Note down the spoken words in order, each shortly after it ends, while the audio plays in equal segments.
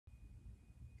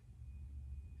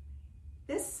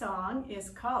This song is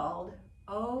called,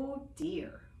 "Oh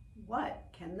Dear, What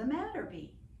Can the Matter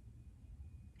Be?"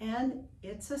 And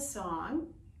it's a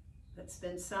song that's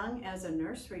been sung as a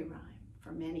nursery rhyme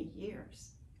for many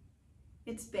years.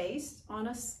 It's based on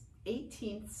a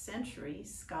 18th century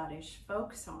Scottish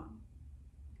folk song.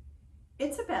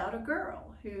 It's about a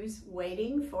girl who's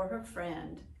waiting for her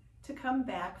friend to come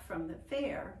back from the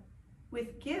fair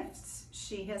with gifts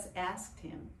she has asked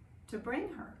him to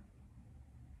bring her.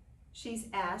 She's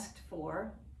asked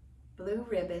for blue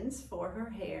ribbons for her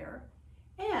hair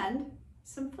and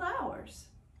some flowers.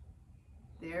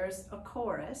 There's a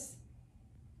chorus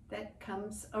that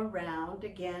comes around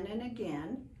again and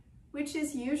again, which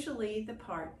is usually the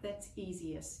part that's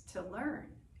easiest to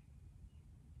learn.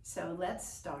 So let's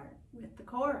start with the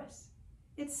chorus.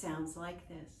 It sounds like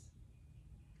this.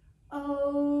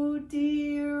 Oh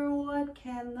dear, what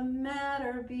can the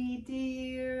matter be,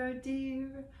 dear,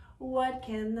 dear? What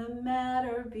can the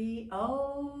matter be?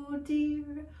 Oh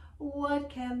dear, what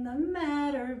can the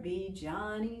matter be?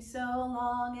 Johnny so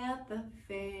long at the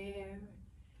fair.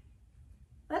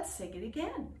 Let's sing it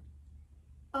again.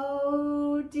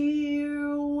 Oh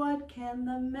dear, what can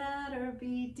the matter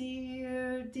be,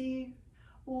 dear, dear?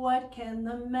 What can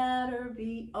the matter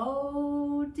be?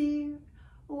 Oh dear,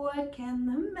 what can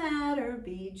the matter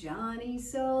be? Johnny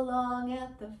so long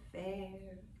at the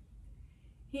fair.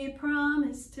 He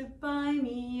promised to buy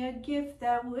me a gift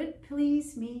that would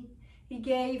please me. He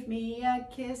gave me a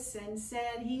kiss and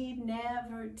said he'd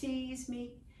never tease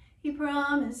me. He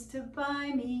promised to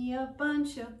buy me a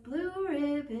bunch of blue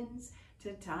ribbons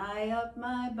to tie up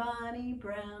my bonny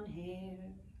brown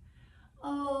hair.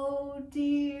 Oh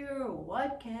dear,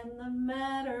 what can the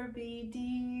matter be,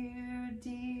 dear,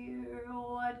 dear?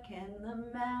 What can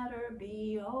the matter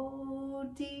be?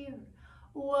 Oh dear,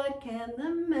 what can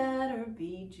the matter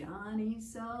be? Johnny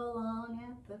so long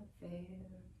at the fair.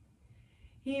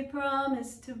 He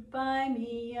promised to buy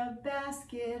me a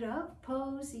basket of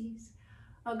posies,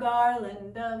 a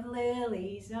garland of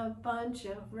lilies, a bunch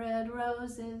of red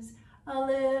roses, a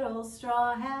little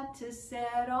straw hat to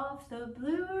set off the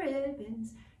blue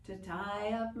ribbons to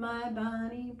tie up my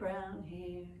bonny brown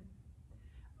hair.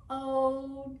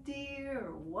 Oh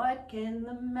dear, what can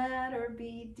the matter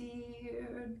be,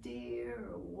 dear, dear?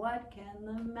 What can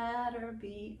the matter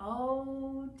be?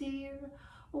 Oh dear,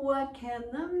 what can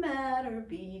the matter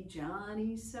be?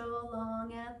 Johnny so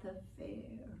long at the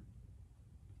fair.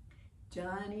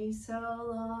 Johnny so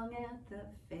long at the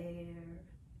fair.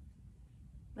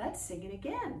 Let's sing it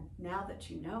again, now that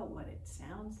you know what it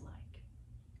sounds like.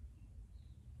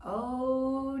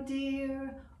 Oh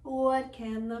dear, what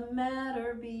can the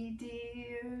matter be,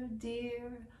 dear,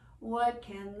 dear? What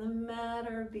can the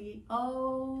matter be?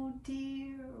 Oh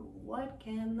dear, what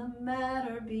can the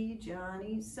matter be?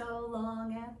 Johnny so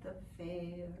long at the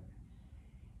fair.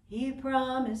 He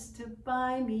promised to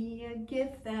buy me a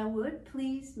gift that would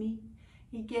please me.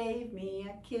 He gave me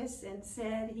a kiss and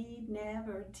said he'd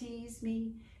never tease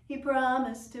me. He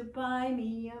promised to buy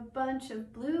me a bunch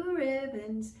of blue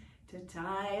ribbons to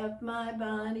tie up my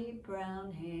bonny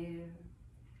brown hair.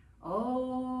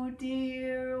 Oh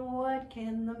dear, what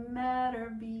can the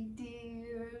matter be,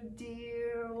 dear,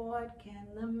 dear? What can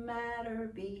the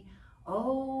matter be?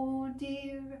 Oh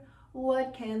dear,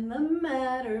 what can the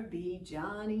matter be?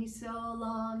 Johnny so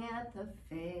long at the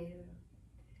fair.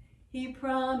 He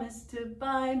promised to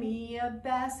buy me a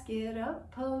basket of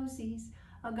posies,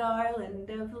 a garland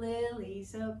of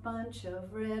lilies, a bunch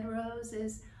of red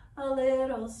roses, a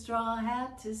little straw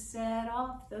hat to set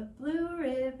off the blue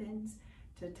ribbons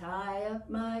to tie up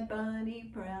my bonny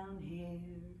brown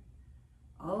hair.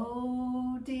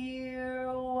 Oh dear,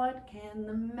 what can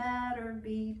the matter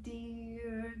be,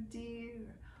 dear,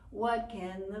 dear? What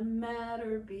can the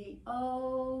matter be?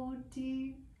 Oh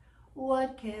dear,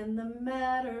 what can the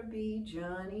matter be?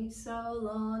 Johnny so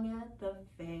long at the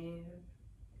fair.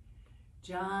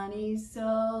 Johnny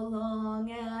so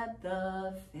long at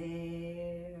the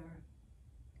fair.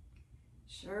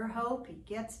 Sure hope he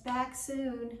gets back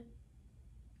soon.